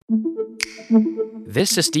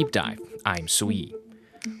This is Deep Dive. I'm Su Yi.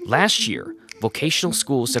 Last year, vocational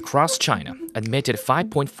schools across China admitted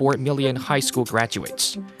 5.4 million high school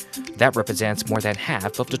graduates. That represents more than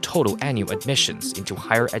half of the total annual admissions into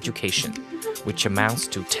higher education, which amounts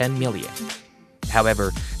to 10 million.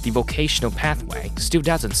 However, the vocational pathway still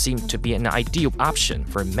doesn't seem to be an ideal option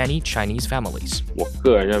for many Chinese families.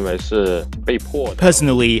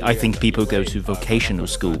 Personally, I think people go to vocational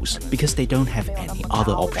schools because they don't have any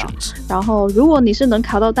other options.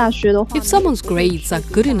 If someone's grades are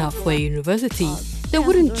good enough for a university, they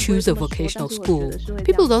wouldn't choose a vocational school.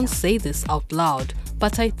 People don't say this out loud,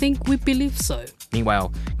 but I think we believe so.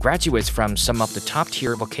 Meanwhile, graduates from some of the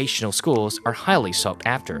top-tier vocational schools are highly sought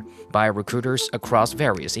after by recruiters across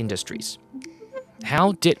various industries.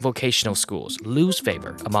 How did vocational schools lose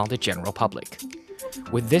favor among the general public?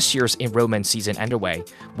 With this year's enrollment season underway,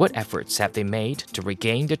 what efforts have they made to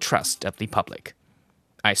regain the trust of the public?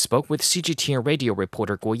 I spoke with CGTN Radio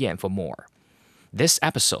reporter Guo Yan for more. This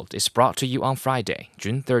episode is brought to you on Friday,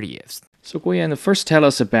 June 30th. So Guo Yan, first tell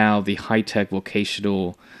us about the high-tech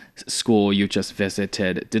vocational school you just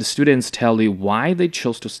visited. Did students tell you why they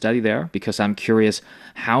chose to study there? Because I'm curious,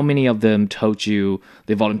 how many of them told you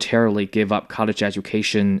they voluntarily gave up college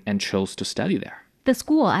education and chose to study there? The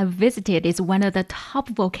school I visited is one of the top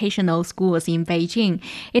vocational schools in Beijing.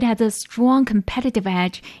 It has a strong competitive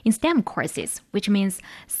edge in STEM courses, which means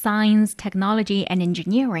science, technology, and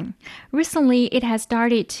engineering. Recently, it has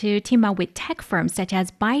started to team up with tech firms such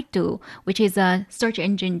as Baidu, which is a search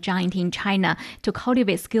engine giant in China, to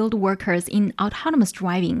cultivate skilled workers in autonomous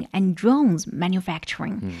driving and drones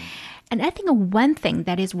manufacturing. And I think one thing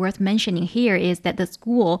that is worth mentioning here is that the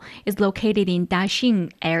school is located in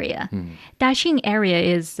Daxing area. Daxing area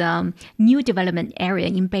is a new development area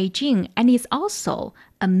in Beijing and is also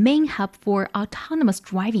a main hub for autonomous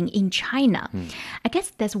driving in China. I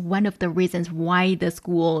guess that's one of the reasons why the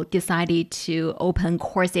school decided to open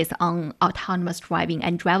courses on autonomous driving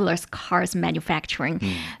and driverless cars manufacturing.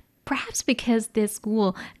 Perhaps because this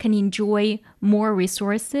school can enjoy more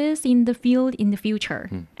resources in the field in the future.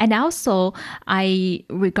 And also,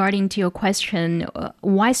 regarding to your question,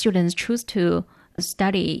 why students choose to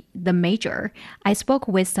study the major, I spoke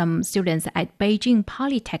with some students at Beijing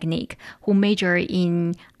Polytechnic who major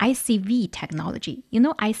in ICV technology. You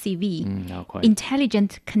know ICV? Not quite.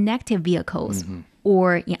 Intelligent Connected Vehicles.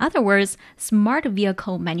 Or in other words, smart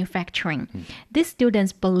vehicle manufacturing. These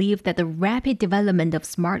students believe that the rapid development of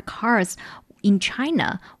smart cars in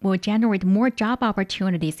China will generate more job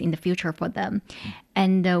opportunities in the future for them.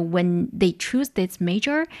 And when they choose this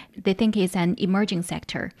major, they think it's an emerging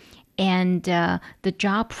sector. And the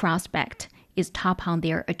job prospect is top on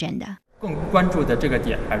their agenda.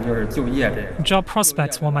 Job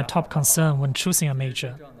prospects were my top concern when choosing a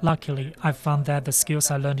major. Luckily, I found that the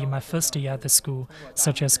skills I learned in my first year at the school,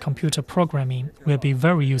 such as computer programming, will be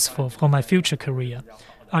very useful for my future career.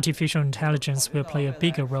 Artificial intelligence will play a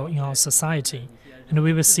bigger role in our society, and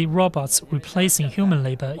we will see robots replacing human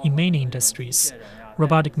labor in many industries.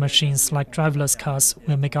 Robotic machines like driverless cars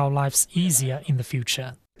will make our lives easier in the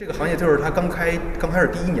future. We are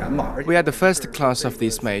the first class of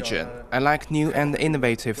this major. I like new and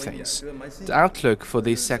innovative things. The outlook for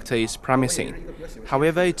this sector is promising.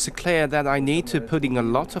 However, it's clear that I need to put in a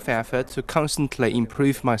lot of effort to constantly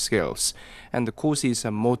improve my skills, and the courses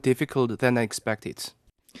are more difficult than I expected.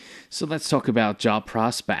 So let's talk about job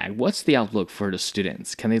prospect. What's the outlook for the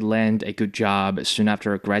students? Can they land a good job soon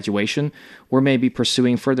after graduation? Or maybe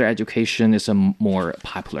pursuing further education is a more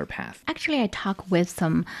popular path? Actually, I talked with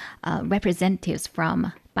some representatives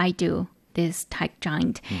from Baidu, this tech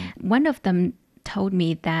giant. One of them told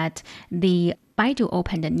me that the Baidu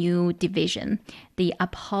opened a new division, the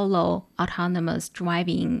Apollo Autonomous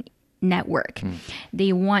Driving Network.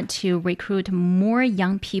 They want to recruit more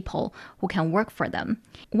young people who can work for them.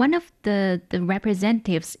 One of the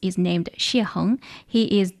representatives is named Xie Heng.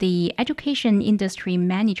 He is the education industry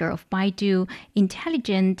manager of Baidu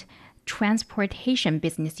Intelligent Transportation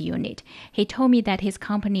Business Unit. He told me that his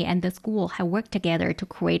company and the school have worked together to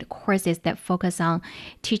create courses that focus on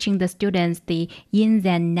teaching the students the ins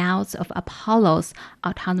and outs of Apollo's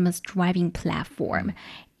autonomous driving platform.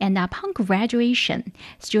 And upon graduation,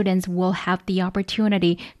 students will have the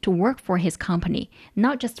opportunity to work for his company,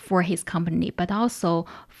 not just for his company, but also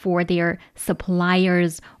for their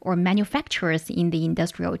suppliers or manufacturers in the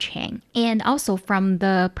industrial chain. And also from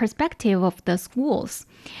the perspective of the schools,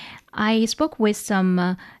 I spoke with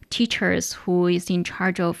some teachers who is in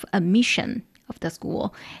charge of admission of the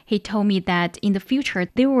school. He told me that in the future,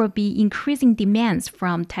 there will be increasing demands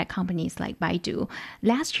from tech companies like Baidu.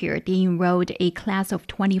 Last year, they enrolled a class of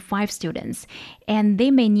 25 students, and they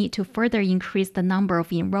may need to further increase the number of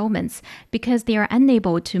enrollments because they are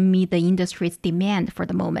unable to meet the industry's demand for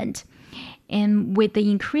the moment. And with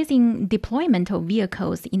the increasing deployment of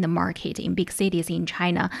vehicles in the market in big cities in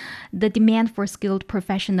China, the demand for skilled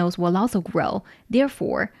professionals will also grow.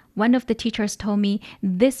 Therefore, one of the teachers told me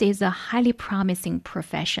this is a highly promising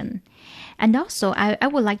profession. And also, I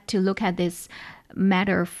would like to look at this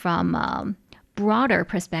matter from a broader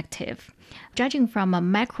perspective. Judging from a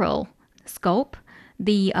macro scope,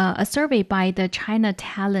 a survey by the China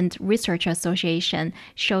Talent Research Association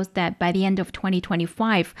shows that by the end of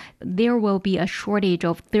 2025, there will be a shortage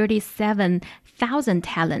of 37,000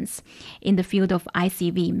 talents in the field of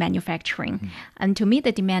ICV manufacturing. And to meet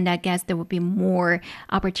the demand, I guess there will be more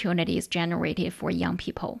opportunities generated for young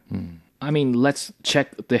people. I mean, let's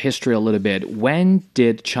check the history a little bit. When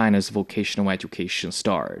did China's vocational education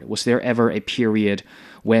start? Was there ever a period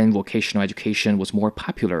when vocational education was more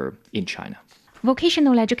popular in China?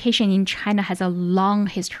 Vocational education in China has a long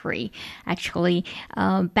history. Actually,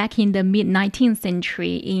 back in the mid-19th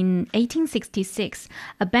century, in 1866,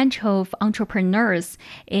 a bunch of entrepreneurs,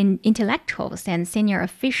 intellectuals, and senior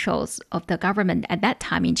officials of the government at that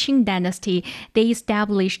time in Qing Dynasty, they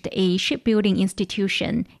established a shipbuilding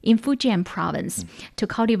institution in Fujian province to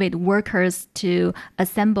cultivate workers to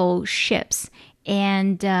assemble ships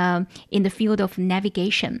and in the field of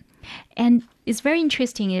navigation. And it's very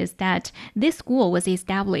interesting is that this school was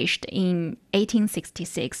established in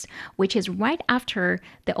 1866, which is right after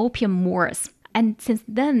the Opium Wars. And since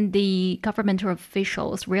then, the governmental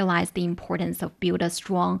officials realized the importance of building a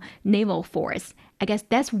strong naval force. I guess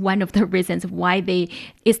that's one of the reasons why they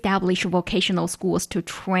established vocational schools to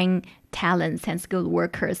train talents and skilled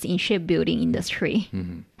workers in shipbuilding industry.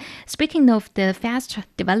 Speaking of the fast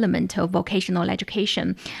development of vocational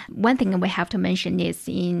education, one thing we have to mention is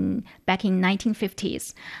back in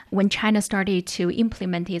 1950s, when China started to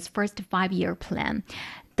implement its first 5-year plan.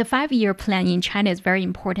 The 5-year plan in China is very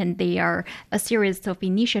important. They are a series of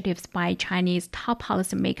initiatives by Chinese top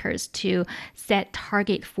policymakers to set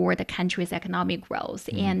target for the country's economic growth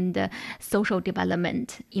and social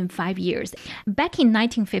development in 5 years. Back in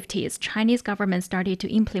 1950s, Chinese government started to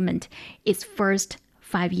implement its first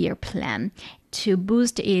 5-year plan to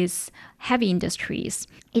boost its heavy industries.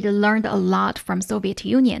 It learned a lot from Soviet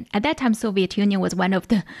Union. At that time, Soviet Union was one of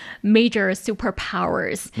the major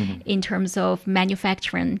superpowers in terms of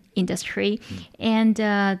manufacturing industry. And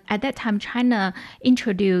at that time, China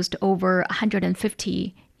introduced over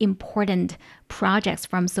 150 important projects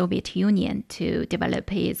from Soviet Union to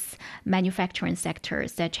develop its manufacturing sector,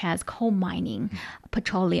 such as coal mining,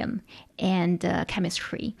 petroleum, and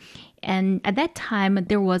chemistry. And at that time,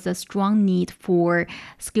 there was a strong need for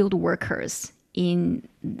skilled workers in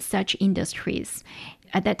such industries.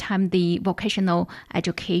 At that time, the vocational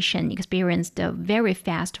education experienced a very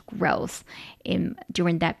fast growth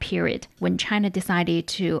during that period when China decided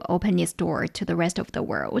to open its door to the rest of the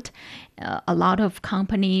world. A lot of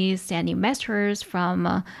companies and investors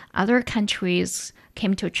from other countries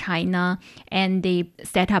came to China, and they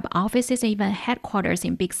set up offices, even headquarters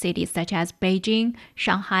in big cities such as Beijing,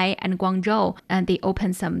 Shanghai, and Guangzhou. And they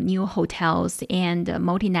opened some new hotels and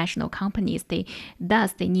multinational companies. They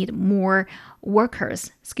need more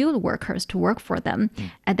workers, skilled workers to work for them.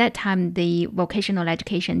 At that time, the vocational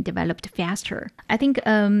education developed faster. I think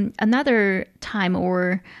another time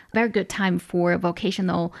or very good time for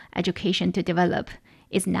vocational education to develop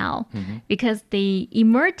is now, because the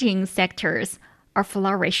emerging sectors are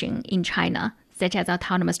flourishing in China, such as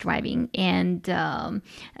autonomous driving and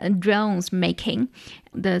drones making.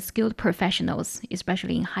 The skilled professionals,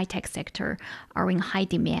 especially in high-tech sector, are in high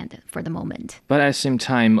demand for the moment. But at the same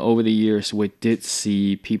time, over the years, we did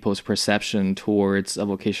see people's perception towards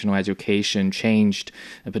vocational education changed,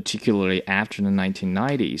 particularly after the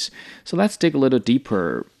 1990s. So let's dig a little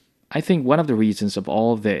deeper. I think one of the reasons of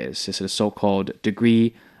all of this is the so-called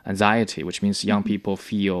degree anxiety, which means young people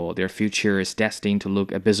feel their future is destined to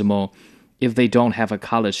look abysmal if they don't have a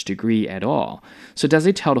college degree at all. So does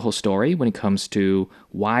it tell the whole story when it comes to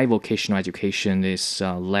why vocational education is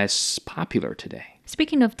less popular today?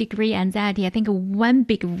 Speaking of degree anxiety, I think one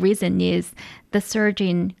big reason is the surge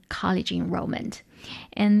in college enrollment.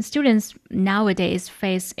 And students nowadays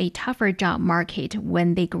face a tougher job market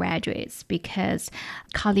when they graduate because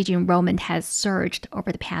college enrollment has surged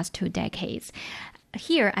over the past 2 decades.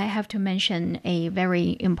 Here, I have to mention a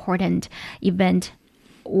very important event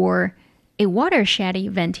or a watershed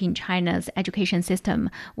event in China's education system,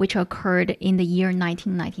 which occurred in the year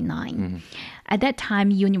 1999. At that time,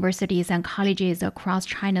 universities and colleges across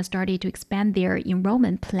China started to expand their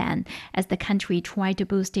enrollment plan as the country tried to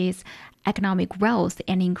boost its economic growth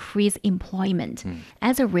and increase employment.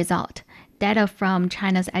 As a result, data from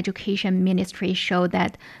China's education ministry showed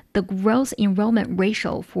that the gross enrollment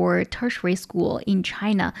ratio for tertiary school in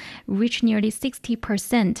China reached nearly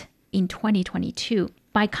 60% in 2022.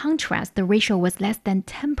 By contrast, the ratio was less than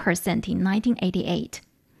 10% in 1988.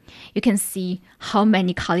 You can see how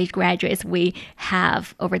many college graduates we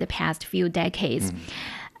have over the past few decades.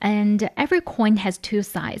 And every coin has two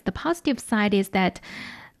sides. The positive side is that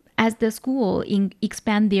as the school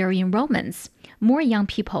expand their enrollments, more young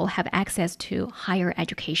people have access to higher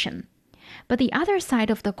education. But the other side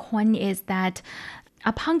of the coin is that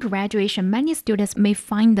upon graduation, many students may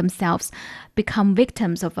find themselves become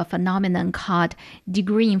victims of a phenomenon called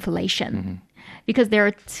degree inflation, because there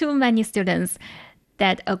are too many students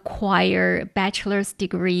that acquire bachelor's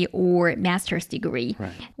degree or master's degree.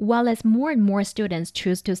 Right. While as more and more students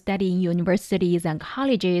choose to study in universities and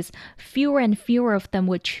colleges, fewer and fewer of them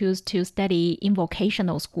would choose to study in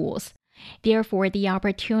vocational schools. Therefore, the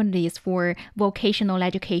opportunities for vocational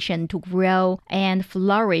education to grow and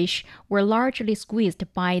flourish were largely squeezed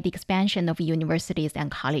by the expansion of universities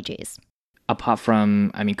and colleges. Apart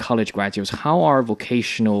from, college graduates, how are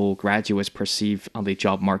vocational graduates perceived on the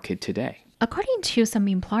job market today? According to some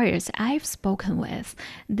employers I've spoken with,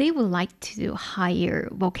 they would like to hire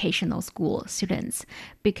vocational school students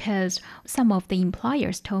because some of the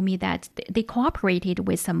employers told me that they cooperated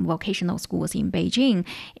with some vocational schools in Beijing.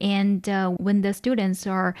 And when the students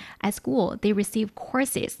are at school, they receive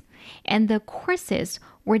courses. And the courses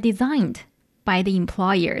were designed by the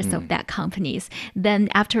employers of that companies. Then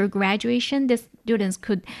after graduation, the students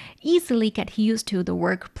could easily get used to the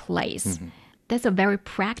workplace. That's a very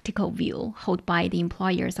practical view held by the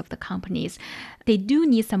employers of the companies. They do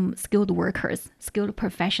need some skilled workers, skilled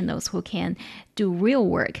professionals who can do real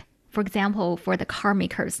work. For example, for the car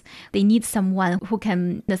makers, they need someone who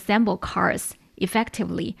can assemble cars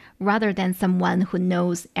effectively rather than someone who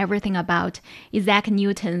knows everything about Isaac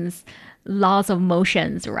Newton's laws of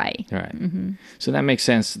motions, right? Right. So that makes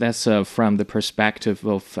sense. That's from the perspective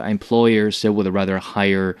of employers that would rather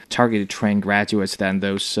hire targeted trained graduates than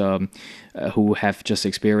those who have just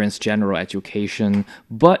experienced general education.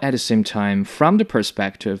 But at the same time, from the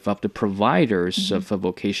perspective of the providers of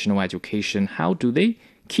vocational education, how do they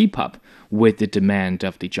keep up with the demand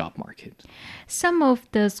of the job market? Some of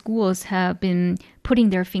the schools have been putting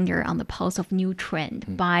their finger on the pulse of new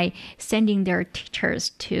trend by sending their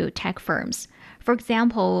teachers to tech firms. For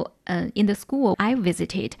example, in the school I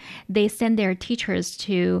visited, they send their teachers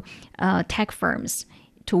to tech firms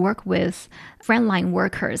to work with frontline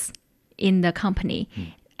workers in the company.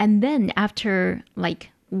 And then after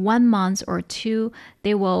 1 month or two,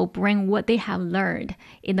 they will bring what they have learned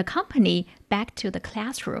in the company back to the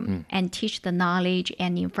classroom and teach the knowledge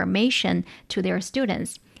and information to their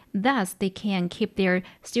students. Thus, they can keep their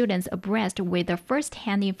students abreast with the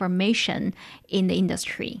first-hand information in the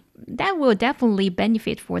industry. That will definitely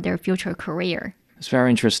benefit for their future career. It's very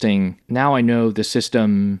interesting. Now I know the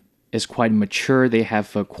system is quite mature. They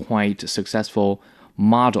have a quite successful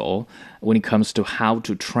model when it comes to how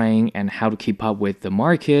to train and how to keep up with the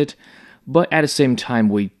market. But at the same time,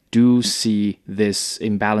 we do see this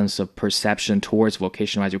imbalance of perception towards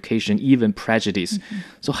vocational education, even prejudice.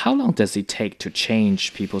 So how long does it take to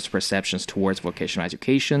change people's perceptions towards vocational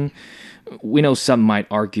education? We know some might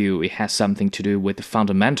argue it has something to do with the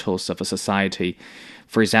fundamentals of a society.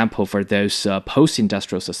 For example, for those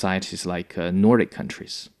post-industrial societies like Nordic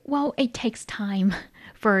countries. Well, it takes time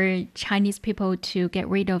for Chinese people to get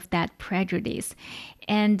rid of that prejudice.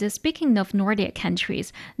 And speaking of Nordic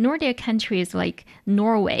countries like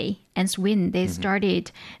Norway and Sweden, they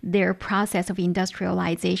started their process of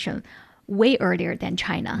industrialization way earlier than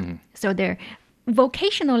China. So their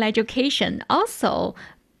vocational education also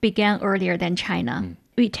began earlier than China.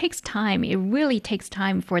 It takes time. It really takes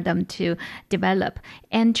time for them to develop.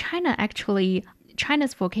 And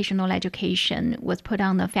China's vocational education was put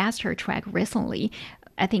on a faster track recently.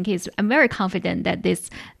 I'm very confident that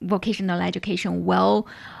this vocational education will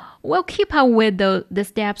keep up with the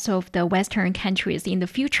steps of the Western countries in the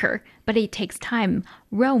future, but it takes time.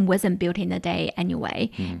 Rome wasn't built in a day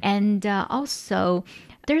anyway. And also,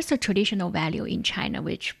 there's a traditional value in China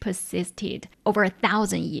which persisted over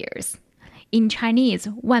 1,000 years. In Chinese,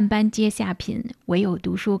 万般皆下品，唯有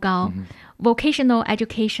读书高. Vocational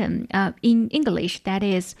education, in English, that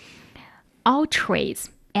is, all trades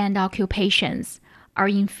and occupations are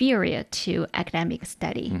inferior to academic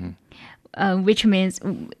study. which means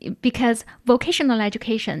because vocational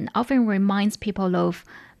education often reminds people of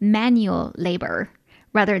manual labor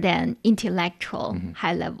rather than intellectual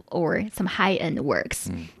high level or some high-end works.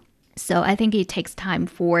 So I think it takes time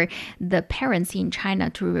for the parents in China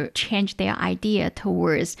to change their idea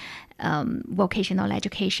towards vocational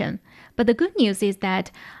education. But the good news is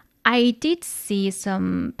that I did see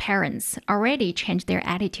some parents already change their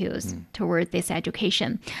attitudes toward this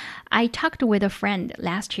education. I talked with a friend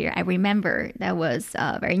last year. I remember that was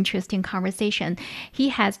a very interesting conversation. He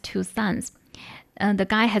has 2 sons. The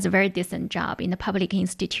guy has a very decent job in a public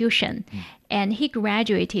institution, and he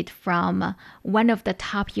graduated from one of the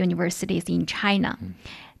top universities in China.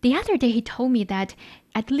 The other day, he told me that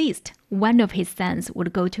at least one of his sons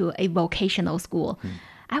would go to a vocational school.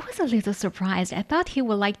 I was a little surprised. I thought he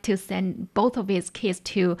would like to send both of his kids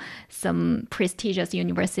to some prestigious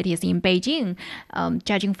universities in Beijing,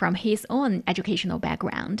 judging from his own educational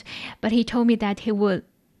background. But he told me that he would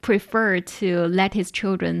prefer to let his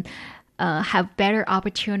children have better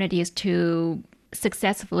opportunities to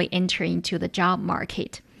successfully enter into the job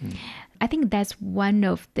market. I think that's one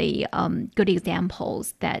of the good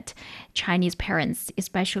examples that Chinese parents,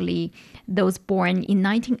 especially those born in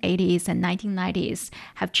 1980s and 1990s,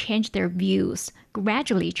 have changed their views,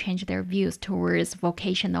 gradually changed their views towards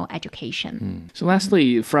vocational education. So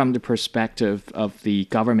lastly, from the perspective of the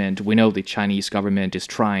government, we know the Chinese government is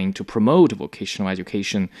trying to promote vocational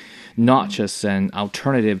education, not just an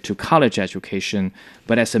alternative to college education,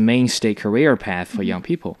 but as a mainstay career path for young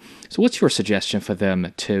people. So what's your suggestion for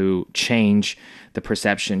them to change the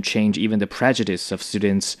perception, change even the prejudice of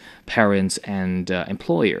students, parents, and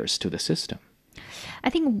employers to the system? I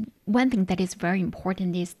think one thing that is very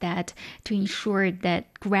important is that to ensure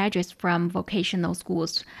that graduates from vocational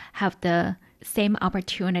schools have the same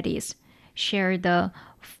opportunities, share the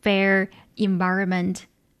fair environment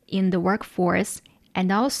in the workforce,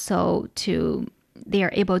 and also they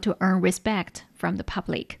are able to earn respect from the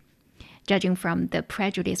public, judging from the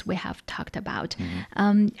prejudice we have talked about.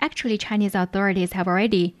 Actually, Chinese authorities have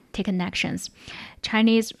already taken actions.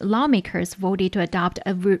 Chinese lawmakers voted to adopt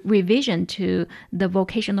a revision to the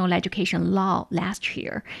vocational education law last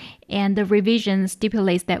year. And the revision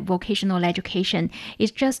stipulates that vocational education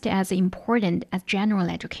is just as important as general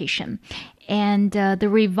education. And the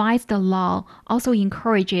revised law also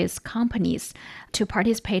encourages companies to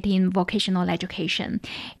participate in vocational education.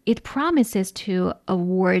 It promises to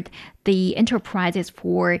award the enterprises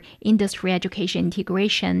for industry education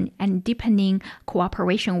integration and deepening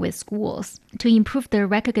cooperation with schools. To improve the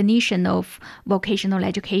recognition of vocational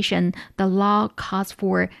education, the law calls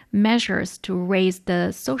for measures to raise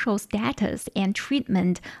the social status and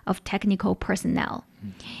treatment of technical personnel,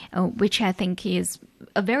 which I think is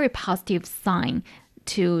a very positive sign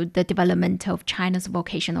to the development of China's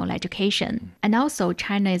vocational education. And also,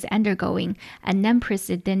 China is undergoing an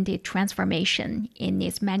unprecedented transformation in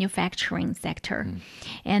its manufacturing sector.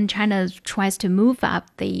 And China tries to move up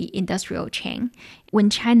the industrial chain. When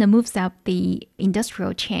China moves up the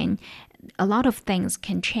industrial chain, a lot of things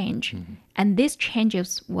can change. And these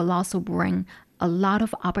changes will also bring a lot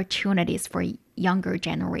of opportunities for younger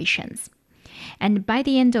generations. And by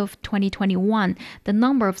the end of 2021, the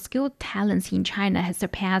number of skilled talents in China has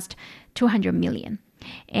surpassed 200 million.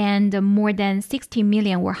 And more than 60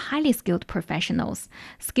 million were highly skilled professionals.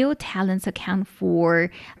 Skilled talents account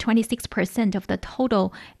for 26% of the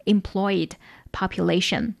total employed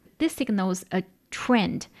population. This signals a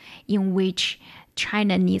trend in which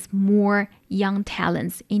China needs more young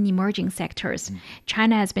talents in emerging sectors.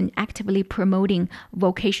 China has been actively promoting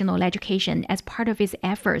vocational education as part of its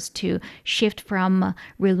efforts to shift from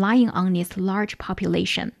relying on its large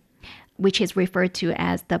population, which is referred to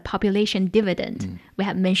as the population dividend we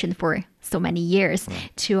have mentioned for so many years,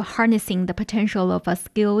 to harnessing the potential of a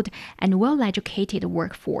skilled and well-educated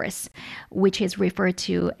workforce, which is referred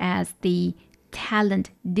to as the talent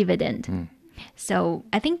dividend. So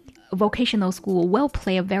I think vocational school will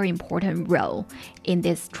play a very important role in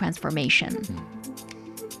this transformation.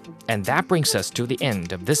 And that brings us to the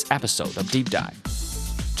end of this episode of Deep Dive.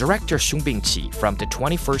 Director Xiong Bingqi from the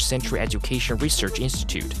 21st Century Education Research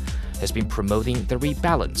Institute has been promoting the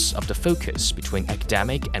rebalance of the focus between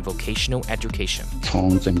academic and vocational education.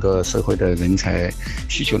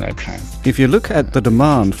 If you look at the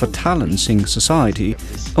demand for talents in society,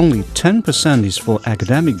 only 10% is for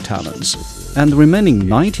academic talents, and the remaining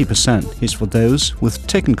 90% is for those with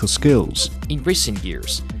technical skills. In recent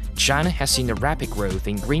years, China has seen a rapid growth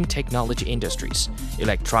in green technology industries,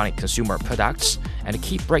 electronic consumer products, and a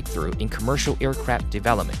key breakthrough in commercial aircraft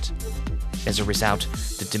development. As a result,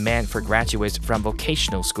 the demand for graduates from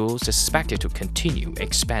vocational schools is expected to continue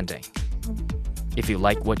expanding. If you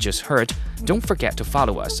like what just heard, don't forget to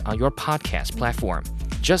follow us on your podcast platform.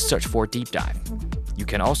 Just search for Deep Dive. You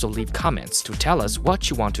can also leave comments to tell us what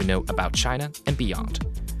you want to know about China and beyond.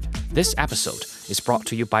 This episode is brought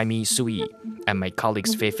to you by me, Su Yi, and my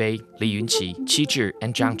colleagues Fei Fei, Li Yunqi, Qi Zhi,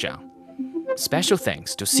 and Zhang Zhang. Special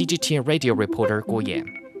thanks to CGTN Radio reporter Guo Yan.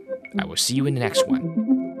 I will see you in the next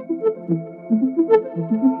one.